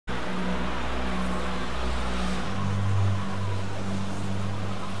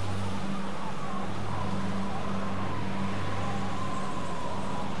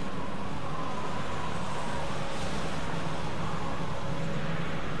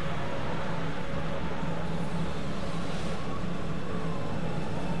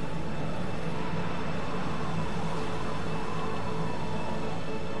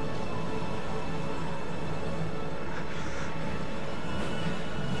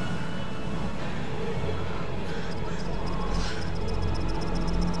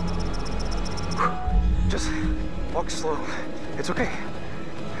Walk slow. It's okay.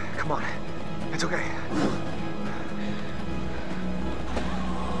 Come on. It's okay.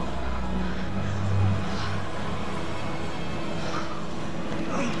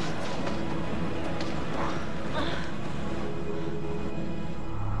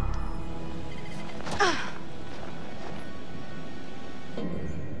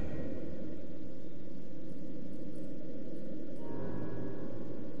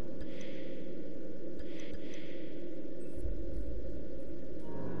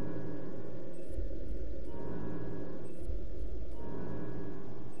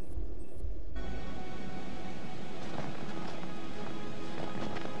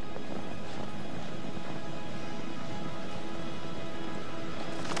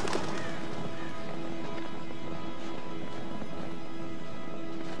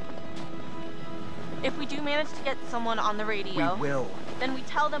 If we do manage to get someone on the radio, We will. then we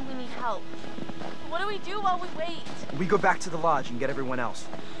tell them we need help. What do we do while we wait? We go back to the lodge and get everyone else.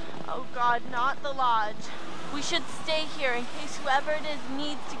 Oh God, not the lodge. We should stay here in case whoever it is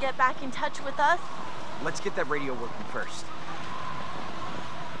needs to get back in touch with us. Let's get that radio working first.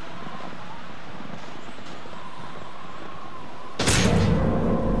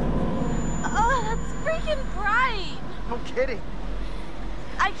 Oh, that's freaking bright! No kidding.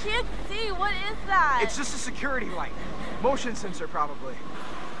 I can't see. What is that? It's just a security light. Motion sensor, probably.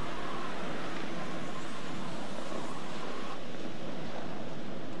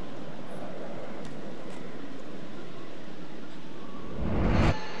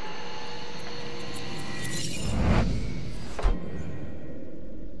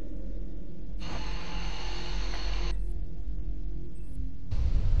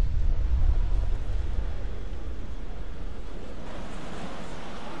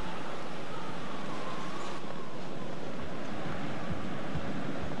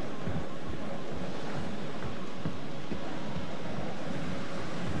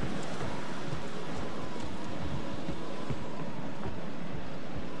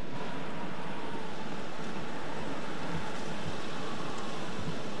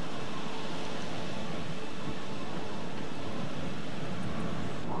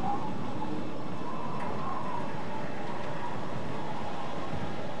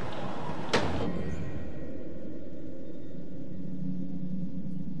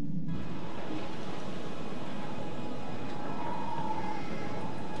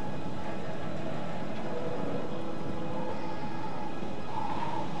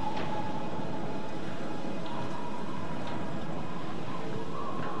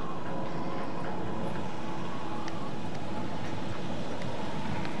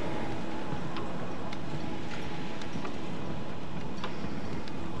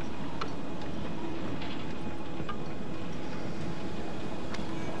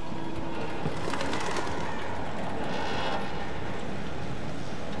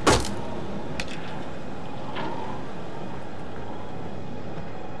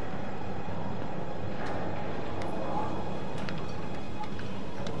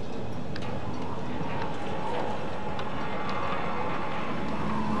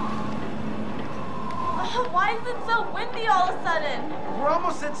 Why is it so windy all of a sudden? We're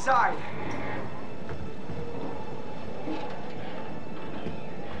almost inside.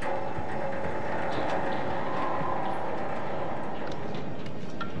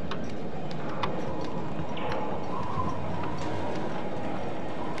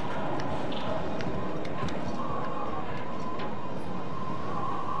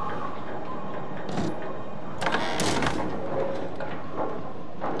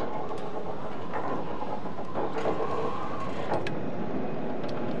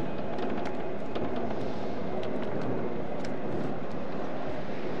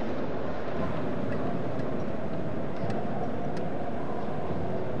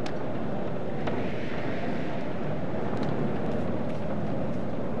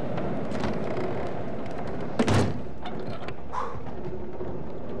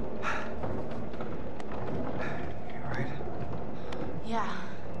 Yeah.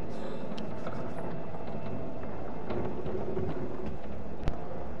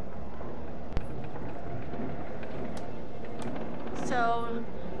 So,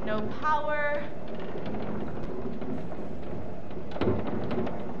 no power.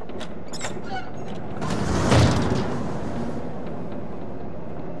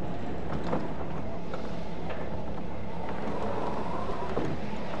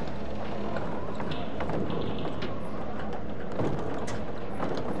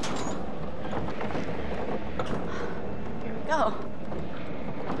 Go.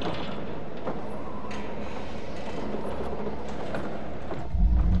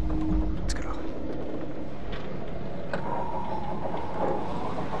 Let's go.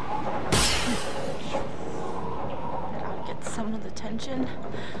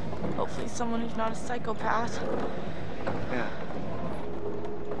 Hopefully someone who's not a psychopath. Yeah.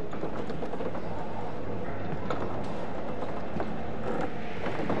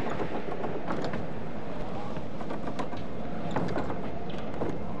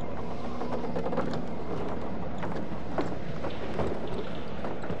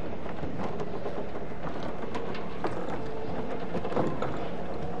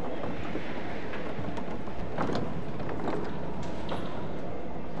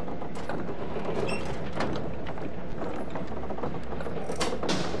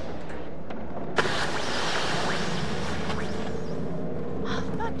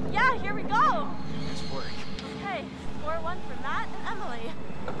 Yeah, here we go. Nice work. Okay, 4-1 for Matt and Emily.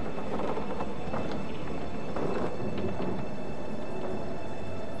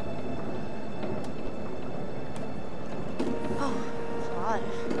 Oh, it's alive.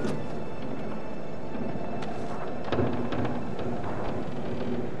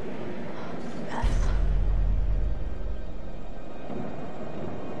 Beth.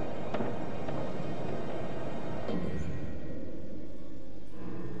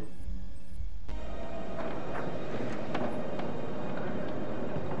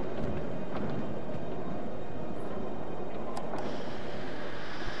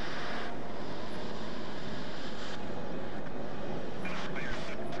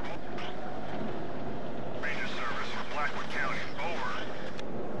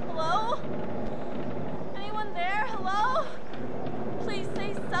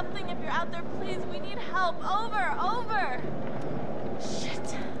 Something if you're out there, please. We need help. Over.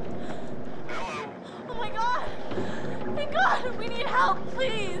 Shit. Hello. Oh my god. Thank God. We need help,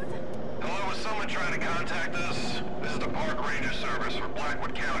 please. Hello, is someone trying to contact us? This is the Park Ranger Service for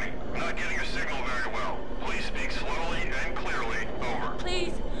Blackwood County. I'm not getting your signal very well. Please speak slowly and clearly. Over.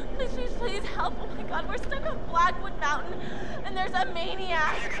 Please help. Oh my god, we're stuck on Blackwood Mountain and there's a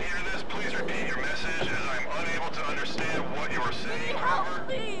maniac. If you can hear this, please repeat your message as I'm unable to understand what you are saying. We need help, Over.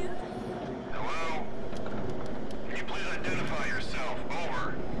 please. Hello? Can you please identify yourself?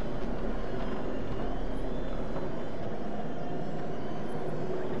 Over.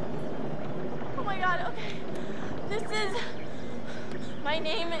 Oh my god, okay. My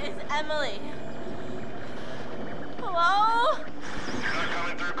name is Emily. Hello? You're not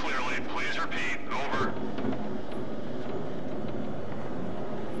coming through clearly. Please repeat. Over.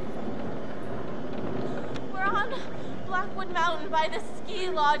 We're on Blackwood Mountain by the ski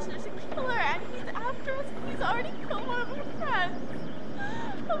lodge. There's a killer and he's after us. He's already killed one of our friends.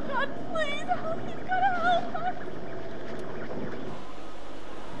 Oh god, please help. You've gotta help us.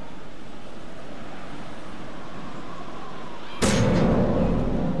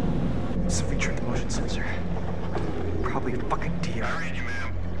 Something tripped the motion sensor. Probably a fucking deer. I read you,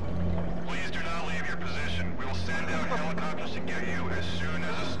 ma'am. Please do not leave your position. We will send out helicopters to get you as soon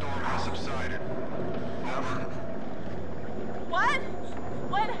as the storm has subsided. Over. What?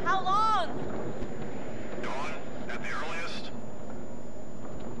 How long? Dawn, at the earliest.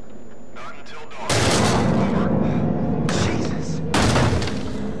 Not until dawn. Over. Jesus!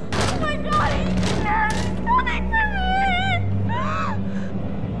 Oh my god, he's here! He's coming for me!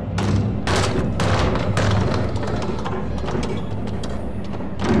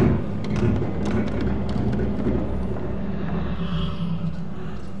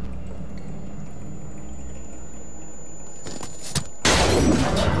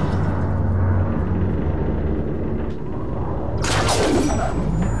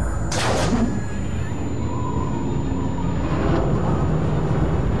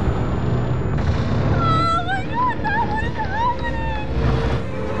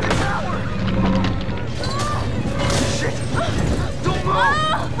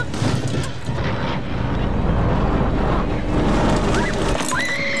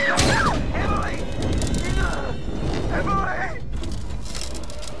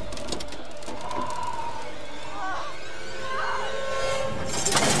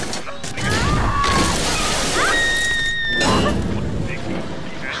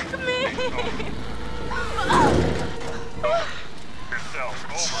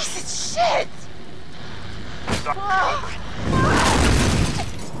 Shit!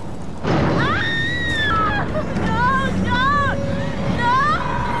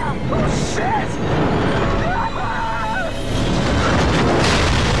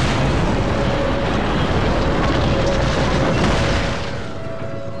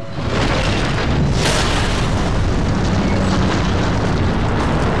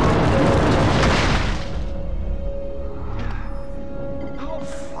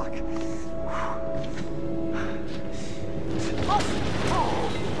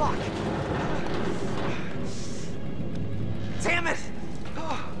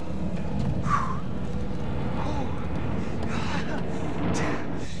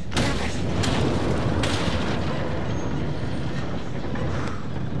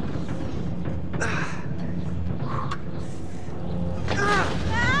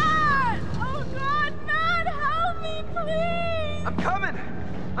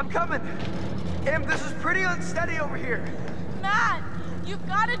 I'm coming. Em, this is pretty unsteady over here. Matt, you've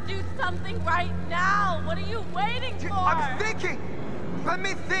got to do something right now. What are you waiting for? I'm thinking. Let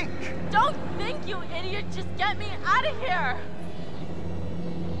me think. Don't think, you idiot. Just get me out of here.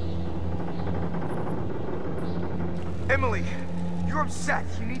 Emily, you're upset.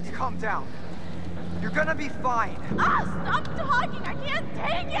 You need to calm down. You're gonna be fine. Stop talking. I can't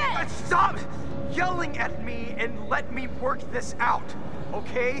take it. Stop yelling at me and let me work this out,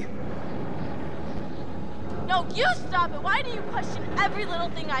 okay? No, you stop it. Why do you question every little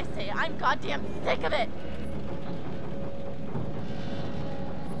thing I say? I'm goddamn sick of it.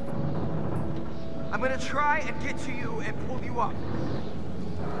 I'm gonna try and get to you and pull you up.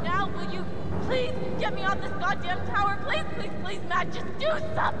 Now, will you please get me off this goddamn tower? Please, please, please, Matt, just do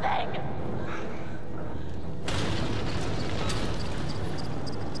something!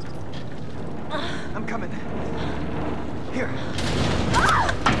 I'm coming. Here.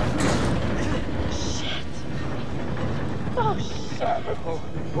 Shit. Oh, shit.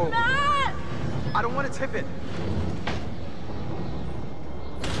 Oh. Matt! I don't want to tip it.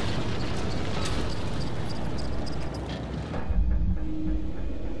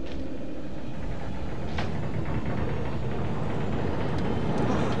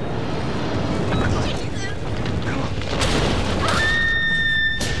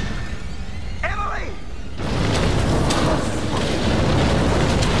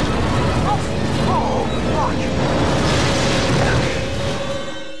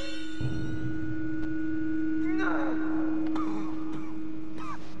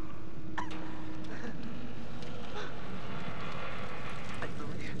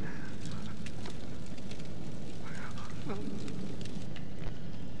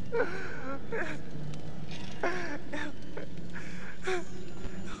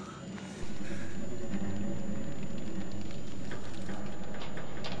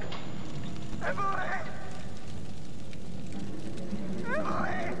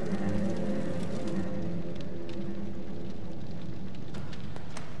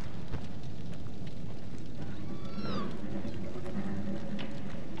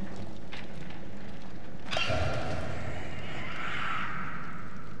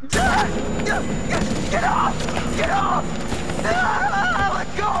 Get off! Get off! Let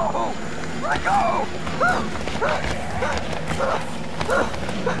go! Let go!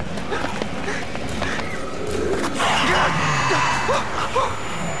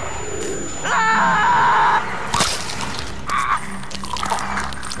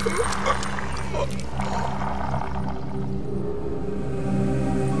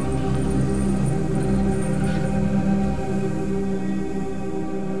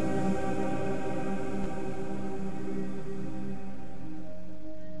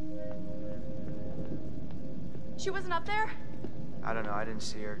 She wasn't up there? I don't know, I didn't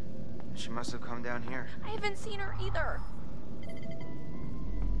see her. She must have come down here. I haven't seen her either.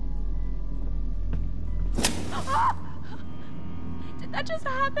 Did that just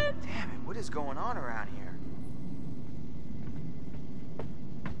happen? Damn it, what is going on around here?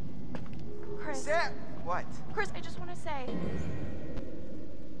 Chris. Sam! What? Chris, I just want to say.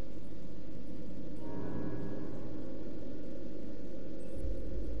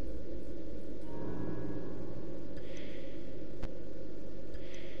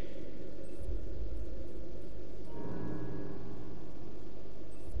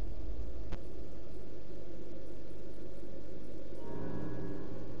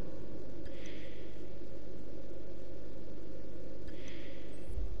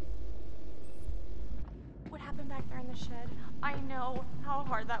 Back there in the shed. I know how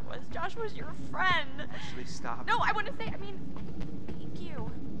hard that was. Josh was your friend. Ashley, stop. No, I want to say, thank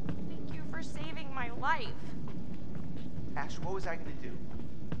you. Thank you for saving my life. Ash, what was I gonna do?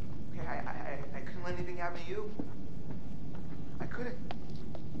 Okay, I couldn't let anything happen to you. I couldn't.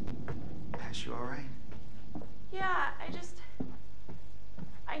 Ash, you alright? Yeah,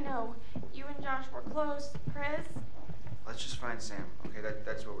 I know. You and Josh were close, Chris. Let's just find Sam, okay?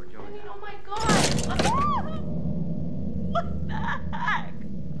 That's what we're doing. I mean, oh my god! What the heck?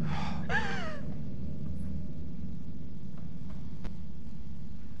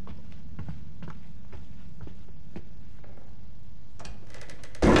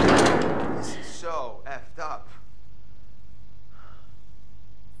 This is so effed up.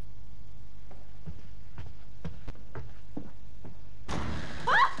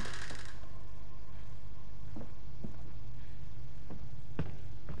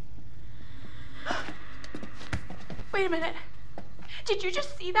 Wait a minute. Did you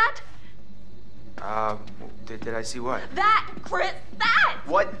just see that? Did I see what? That, Chris, that!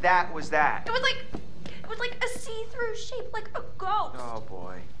 What that was that? It was like a see-through shape, like a ghost. Oh,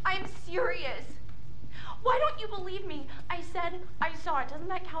 boy. I'm serious. Why don't you believe me? I said I saw it. Doesn't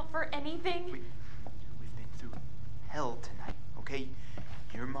that count for anything? We've been through hell tonight, okay?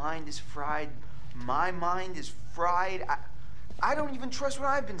 Your mind is fried. My mind is fried. I don't even trust what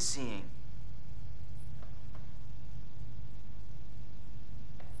I've been seeing.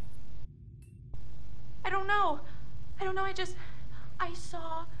 I don't know. I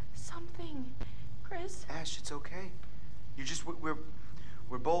saw something. Chris? Ash, it's okay. You're just,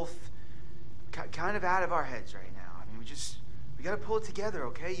 we're both kind of out of our heads right now. I mean, we gotta pull it together,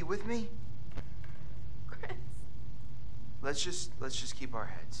 okay? You with me? Chris? Let's just keep our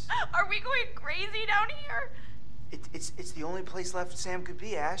heads. Are we going crazy down here? It's the only place left Sam could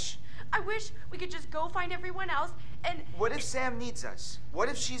be, Ash. I wish we could just go find everyone else and... What if Sam needs us? What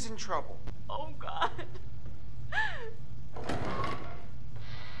if she's in trouble? Oh, God.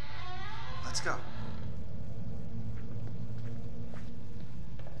 Let's go.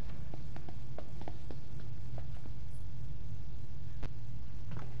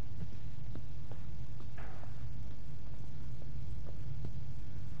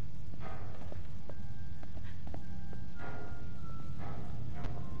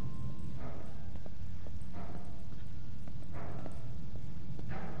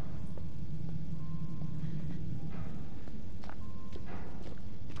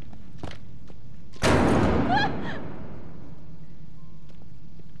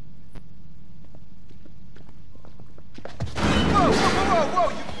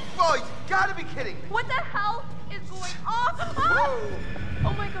 You gotta be kidding me. What the hell is going on? Whoa.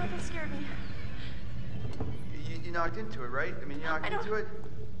 Oh my God, that scared me. You knocked into it, right? I mean, you knocked into it?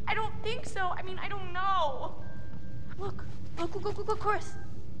 I don't think so. I mean, I don't know. Look, Chris.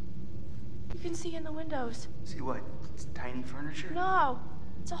 You can see in the windows. See what? It's tiny furniture? No,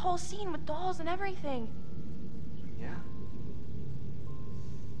 it's a whole scene with dolls and everything. Yeah?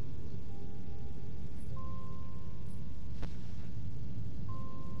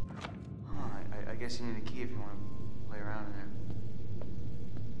 I guess you need a key if you want to play around in there.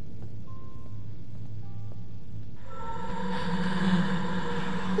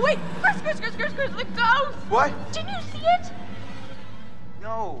 Wait, Chris, the ghost! What? Didn't you see it?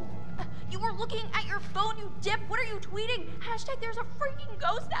 No. You were looking at your phone, you dip. What are you tweeting? Hashtag there's a freaking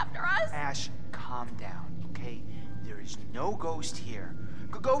ghost after us. Ash, calm down, okay? There is no ghost here.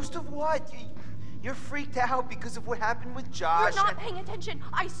 Ghost of what? You're freaked out because of what happened with Josh. You're not paying attention.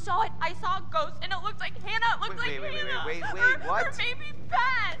 I saw it. I saw a ghost, and it looks like Hannah. It looks like Hannah. Wait, what? Her baby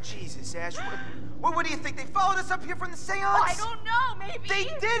pet. Jesus, Ash, what do you think? They followed us up here from the seance? Oh, I don't know, maybe. They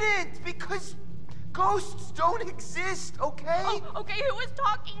didn't, because ghosts don't exist, okay? Oh, okay, who was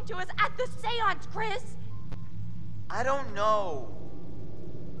talking to us at the seance, Chris? I don't know.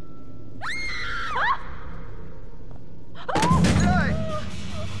 Hey!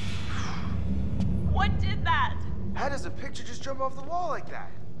 What did that? How does a picture just jump off the wall like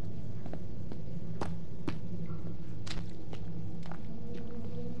that?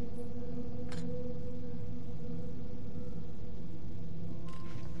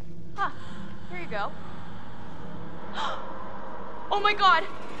 Huh. Here you go. Oh my God!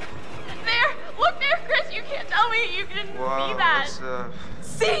 There! Look there, Chris! You can't tell me you didn't see that!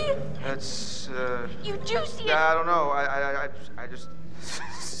 See? That's, You do see it! I don't know. I just... This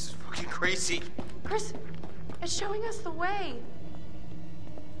is fucking crazy. Chris, it's showing us the way.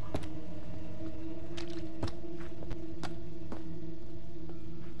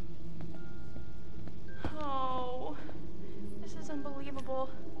 Oh, this is unbelievable.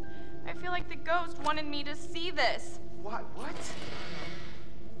 I feel like the ghost wanted me to see this. What?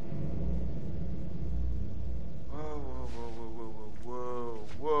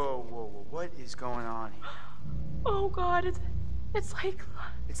 Whoa. What is going on here? Oh God, it's like...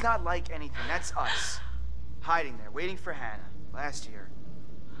 It's not like anything. That's us. Hiding there, waiting for Hannah. Last year.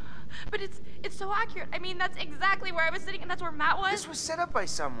 But it's so accurate. I mean, that's exactly where I was sitting, and that's where Matt was. This was set up by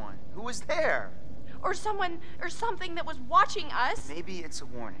someone. Who was there? Or someone, or something that was watching us. Maybe it's a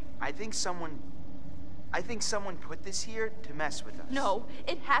warning. I think someone put this here to mess with us. No,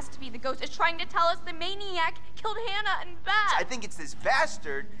 it has to be the ghost. It's trying to tell us the maniac killed Hannah and Beth. I think it's this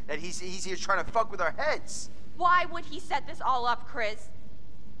bastard that he's here trying to fuck with our heads. Why would he set this all up, Chris?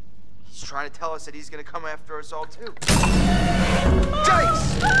 He's trying to tell us that he's gonna come after us all too.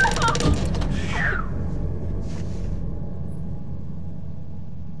 Dice!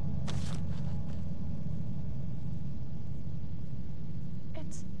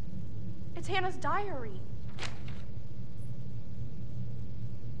 It's Hannah's diary.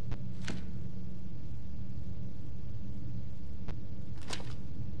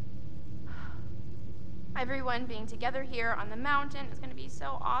 Everyone being together here on the mountain is gonna be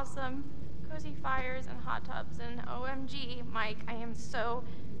so awesome. Cozy fires and hot tubs and OMG, Mike, I am so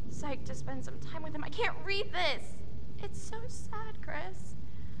psyched to spend some time with him. I can't read this. It's so sad, Chris.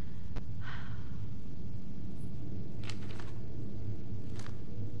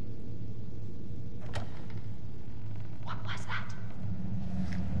 What was that?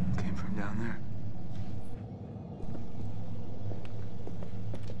 Came from down there.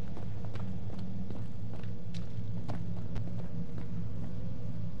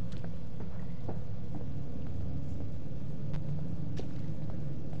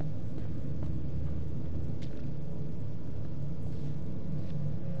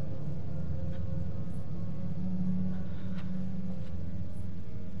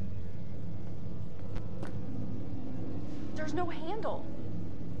 There's no handle.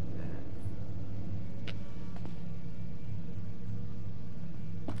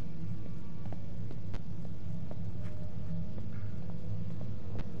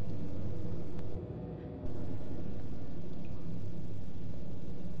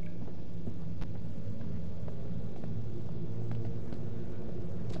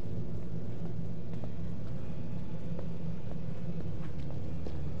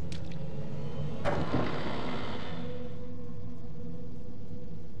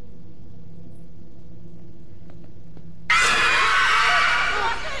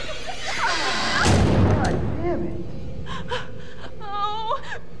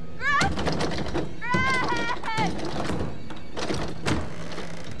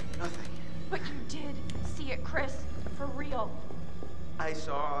 I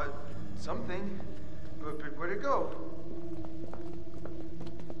saw something, but where'd it go?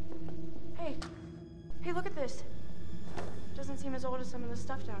 Hey, look at this. Doesn't seem as old as some of the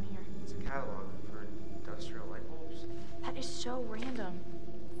stuff down here. It's a catalog for industrial light bulbs. That is so random.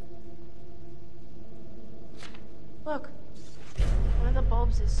 Look, one of the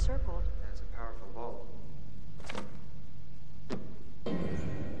bulbs is circled. That's a powerful bulb.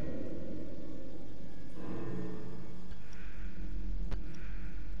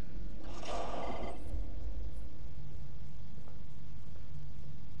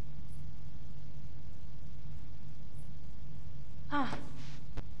 Huh.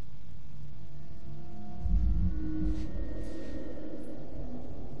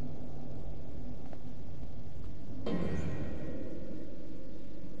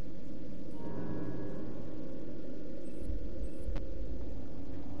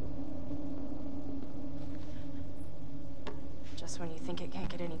 Just when you think it can't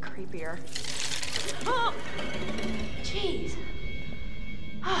get any creepier. Oh! Jeez.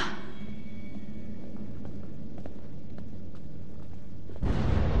 Ah.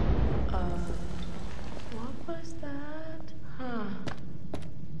 What was that? Huh.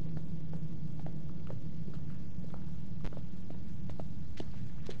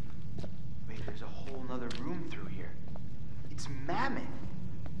 Wait, there's a whole nother room through here. It's mammoth.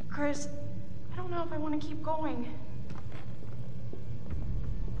 Chris, I don't know if I want to keep going.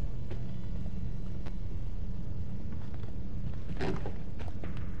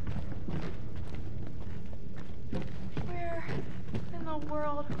 Where in the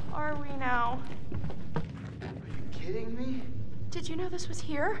world are we now? Are you kidding me? Did you know this was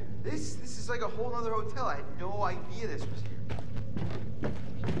here? This is like a whole other hotel. I had no idea this was here.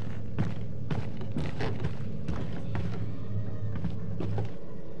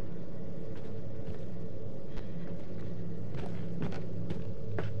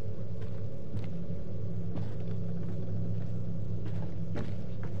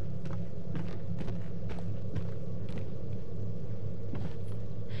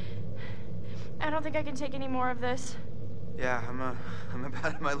 I don't think I can take any more of this. Yeah, I'm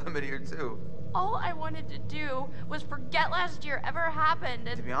about at my limit here too. All I wanted to do was forget last year ever happened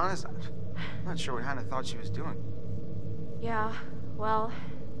To and... be honest, I'm not sure what Hannah thought she was doing. Yeah, well,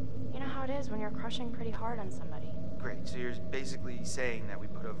 you know how it is when you're crushing pretty hard on somebody. Great, so you're basically saying that we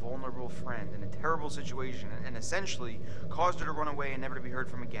put a vulnerable friend in a terrible situation and essentially caused her to run away and never to be heard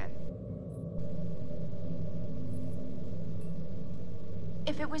from again.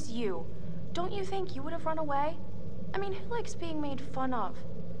 If it was you, don't you think you would have run away? I mean, who likes being made fun of?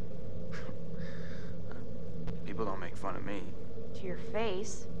 People don't make fun of me. To your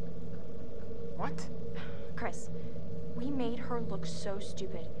face. What? Chris, we made her look so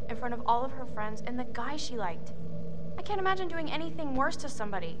stupid in front of all of her friends and the guy she liked. I can't imagine doing anything worse to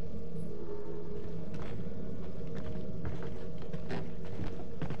somebody.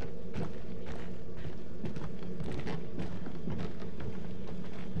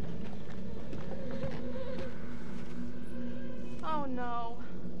 Oh no.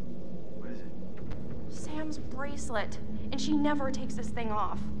 What is it? Sam Sam's bracelet, and she never takes this thing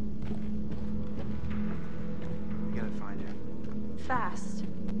off. We gotta find her. Fast.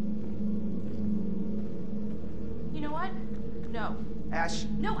 You know what? No. Ash.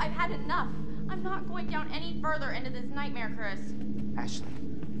 No, I've had enough. I'm not going down any further into this nightmare, Chris. Ashley,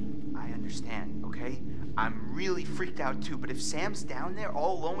 I understand, okay? I'm really freaked out too, but if Sam's down there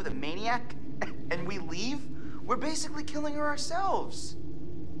all alone with a maniac and we leave, we're basically killing her ourselves.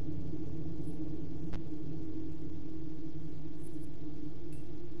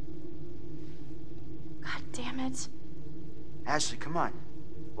 God damn it. Ashley, come on.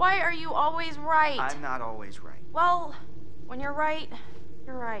 Why are you always right? I'm not always right. Well, when you're right,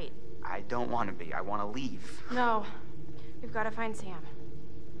 you're right. I don't want to be. I want to leave. No. We've got to find Sam.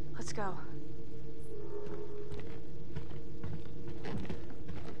 Let's go.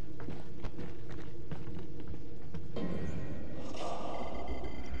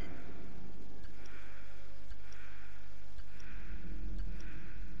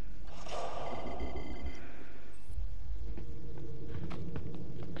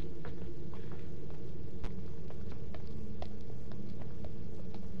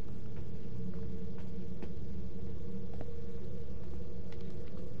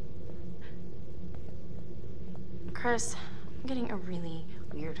 Chris, I'm getting a really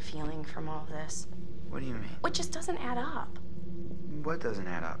weird feeling from all of this. What do you mean? It just doesn't add up. What doesn't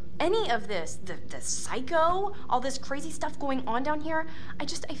add up? Any of this, the psycho, all this crazy stuff going on down here, I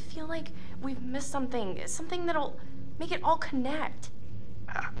feel like we've missed something that'll make it all connect.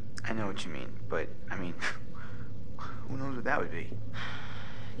 I know what you mean, but, I mean, who knows what that would be?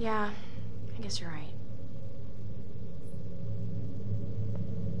 Yeah, I guess you're right.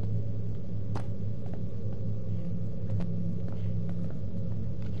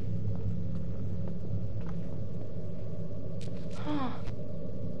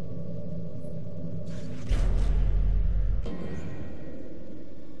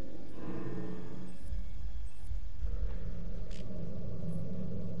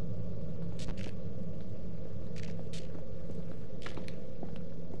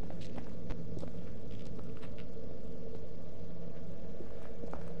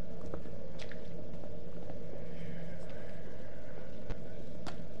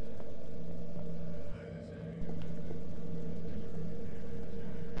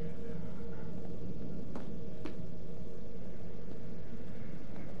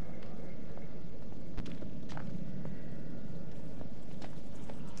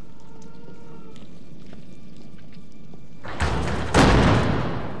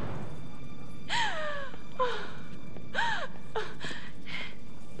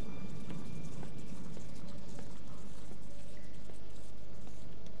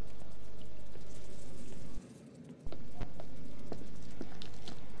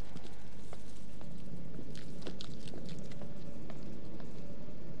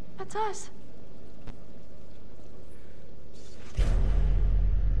 That's us.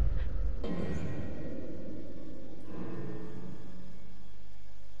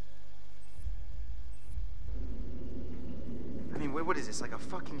 I mean, what is this, like a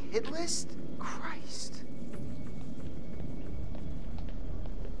fucking hit list? Christ.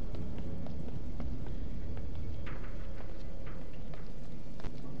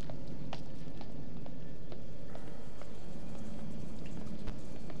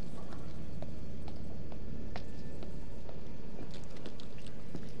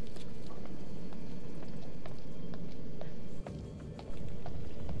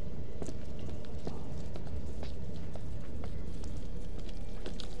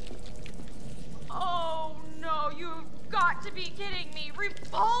 To be kidding me.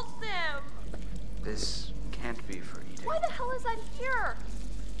 Repulsive! This can't be for eating. Why the hell is that here?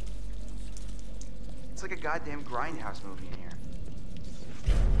 It's like a goddamn grindhouse movie in here.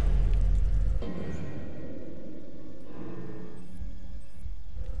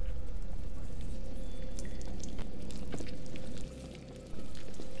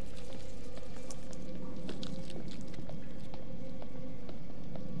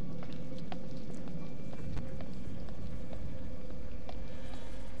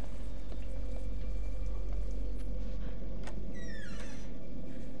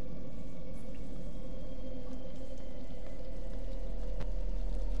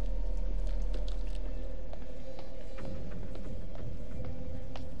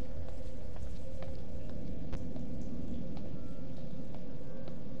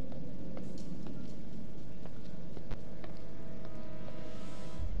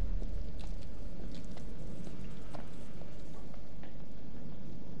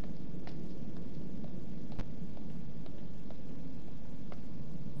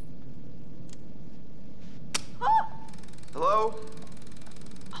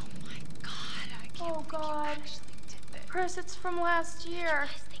 Chris, it's from last year. I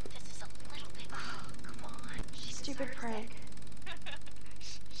think this is a little bit... Oh, come on. She Stupid deserves prank. it.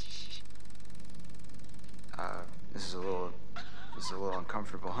 This is a little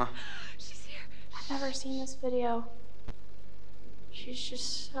uncomfortable, huh? She's here. I've never seen this video. She's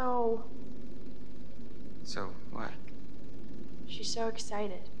just so... So, what? She's so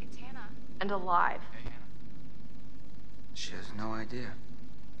excited. It's Hannah. And alive. She has no idea.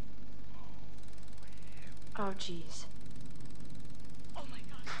 Oh, jeez. Oh my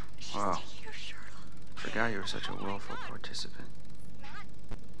god. She's Wow. taking her shirt off. Forgot you were such a willful participant. Matt,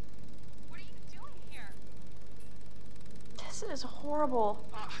 what are you doing here? This is horrible.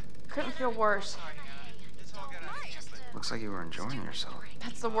 Couldn't feel worse. Looks like you were enjoying yourself.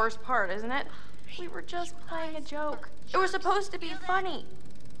 That's the worst part, isn't it? We were just playing a joke. It was supposed to be funny.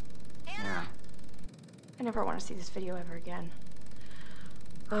 Yeah. I never want to see this video ever again.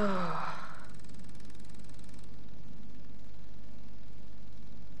 Oh.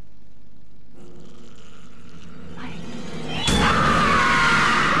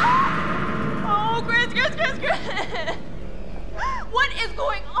 Oh, Chris! What is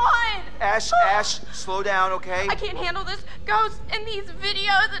going on? Ash, slow down, okay? I can't handle this ghost and these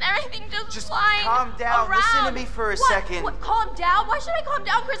videos and everything just flying calm down. around. Listen to me for a second. What? Calm down? Why should I calm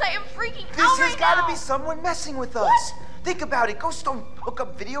down, Chris? I am freaking This out has right got now. to be someone messing with us. What? Think about it. Ghosts don't hook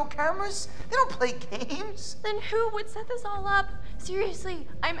up video cameras. They don't play games. Then who would set this all up? Seriously,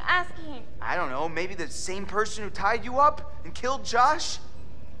 I'm asking. I don't know. Maybe the same person who tied you up and killed Josh?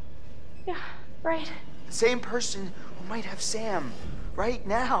 Yeah, right. The same person who might have Sam right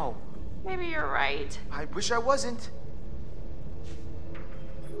now. Maybe you're right. I wish I wasn't.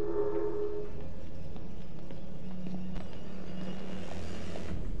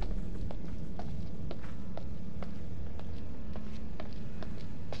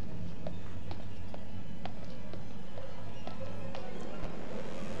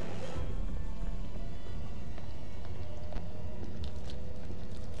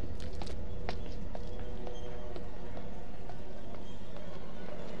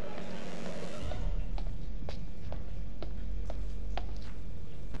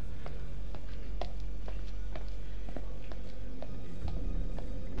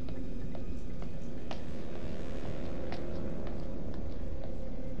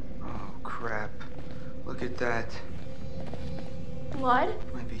 Look at that. Blood?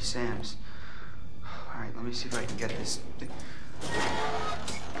 Might be Sam's. All right, let me see if I can get this.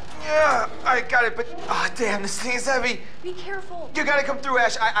 Yeah, I got it, but damn, this thing is heavy. Be careful. You gotta come through,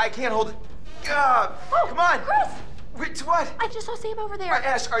 Ash. I can't hold it. Come on. Chris! Wait, what? I just saw Sam over there.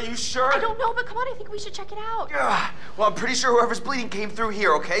 Ash, are you sure? I don't know, but come on, I think we should check it out. Well, I'm pretty sure whoever's bleeding came through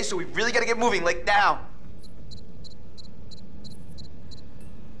here, okay? So we really gotta get moving, like now.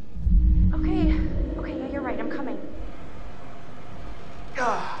 Okay, yeah, you're right, I'm coming.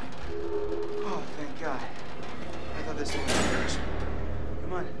 Oh, thank God. I thought this thing was yours.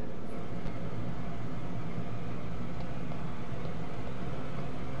 Come on.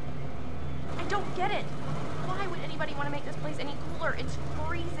 I don't get it. Why would anybody want to make this place any cooler? It's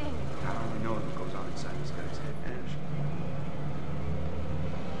freezing. I don't really know what goes on inside this guy's head, Ash.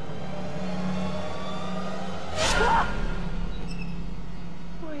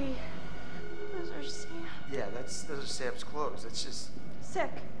 Wait, those are Sam. Yeah, those are Sam's clothes. That's just...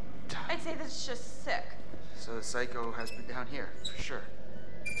 Sick. I'd say this is just sick. So the psycho has been down here, for sure.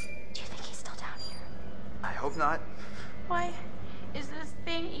 Do you think he's still down here? I hope not. Why is this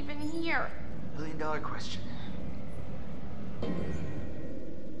thing even here? $1 million question.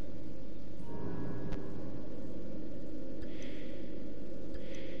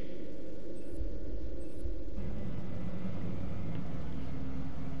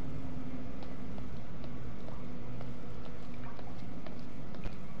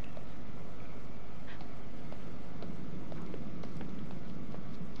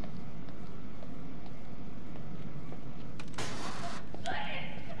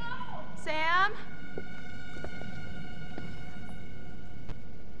 Sam?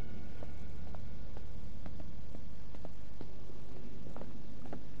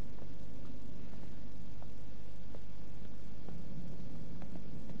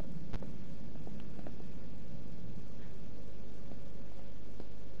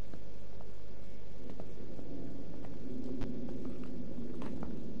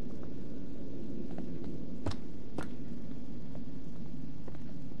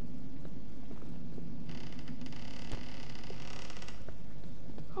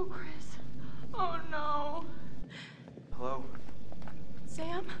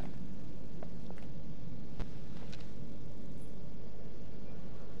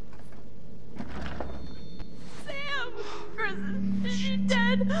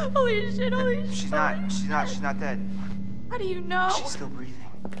 Holy shit, holy shit. She's not dead. How do you know? She's still breathing.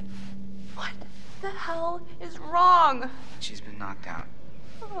 What the hell is wrong? She's been knocked out.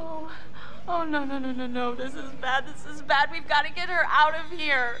 Oh, no. This is bad. We've got to get her out of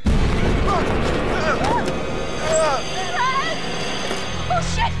here. Oh,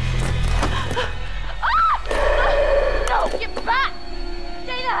 shit! No, get back!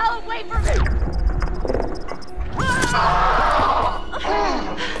 Stay the hell away from me!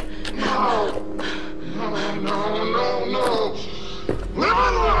 No. Live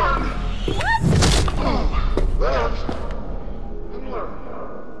and learn! What? Live and learn.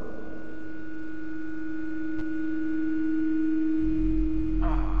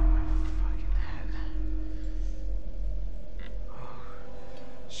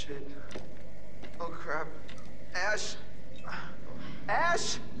 Shit. Oh, crap. Ash!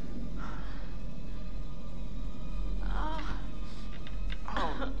 Ash!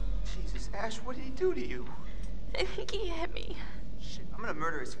 Oh, Jesus. Ash, what did he do to you? I think he hit me. Shit, I'm gonna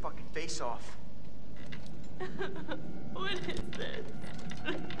murder his fucking face off. What is this?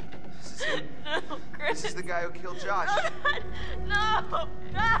 This is him. No, Chris. This is the guy who killed Josh. No,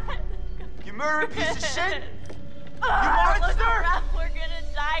 God. You murdering piece of shit! Look monster! around. We're gonna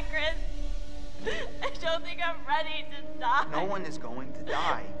die, Chris. I don't think I'm ready to die. No one is going to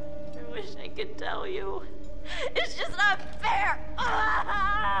die. I wish I could tell you. It's just not fair.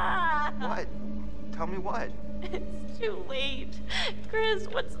 What? Tell me what? It's too late. Chris,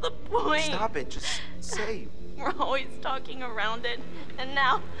 what's the point? Stop it. Just say. We're always talking around it. And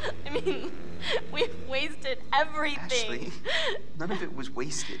now, we've wasted everything. Ashley, none of it was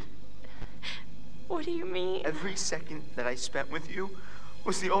wasted. What do you mean? Every second that I spent with you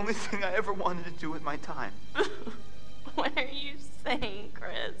was the only thing I ever wanted to do with my time. What are you saying,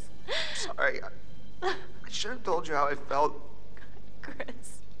 Chris? Sorry. I should have told you how I felt.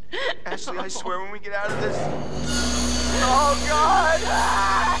 Chris. Ashley, I swear when we get out of this... Oh, God!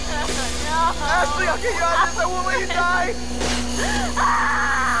 No! Ashley, I'll get you out of this! I won't let you die!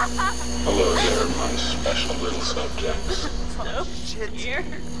 Hello there, my special little subjects. So Shit. scared,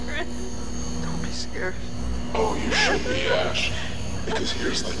 Chris. Don't be scared. Oh, you should be, Ash. Because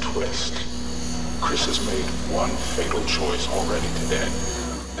here's the twist. Chris has made one fatal choice already today.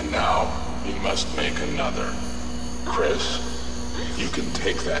 And now, he must make another. Chris, you can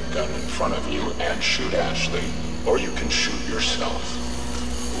take that gun in front of you and shoot Ashley, or you can shoot yourself.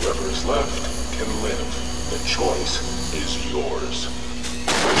 Whoever is left can live. The choice is yours.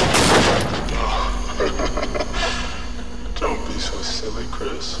 Don't be so silly,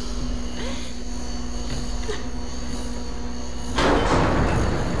 Chris.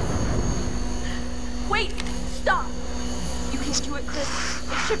 Wait! Stop! You can do it, Chris.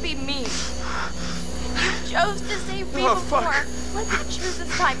 It should be me. You chose to save me Oh, before. fuck. Let me choose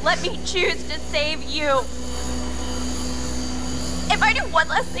this time. Let me choose to save you. If I do one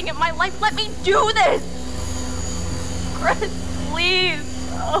less thing in my life, let me do this! Chris, please.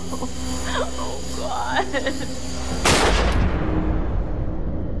 Oh God.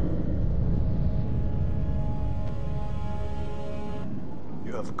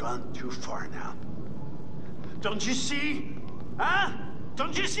 You have gone too far now. Don't you see? Huh?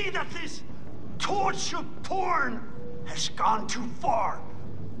 Don't you see that this torture porn has gone too far?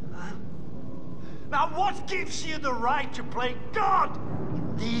 Huh? Now what gives you the right to play God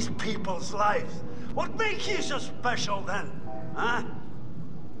in these people's lives? What makes you so special then? Huh?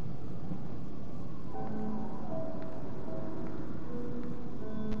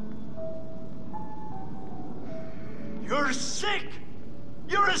 You're sick!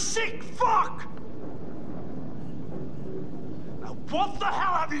 You're a sick fuck! Now what the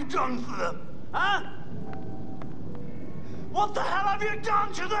hell have you done for them? Huh? What the hell have you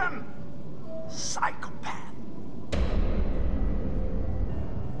done to them? Psychopath.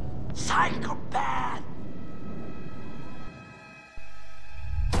 Psychopath!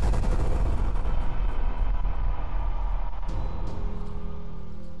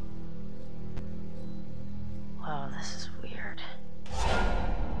 Wow, this is weird.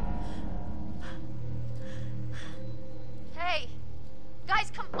 Hey!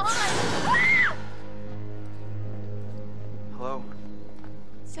 Guys, come on! Hello?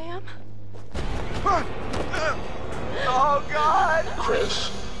 Sam? Oh, God! Chris,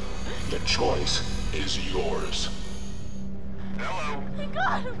 the choice is yours. Hello? Oh my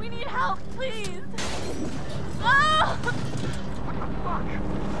God, we need help, please! Oh!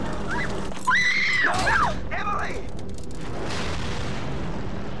 Emily!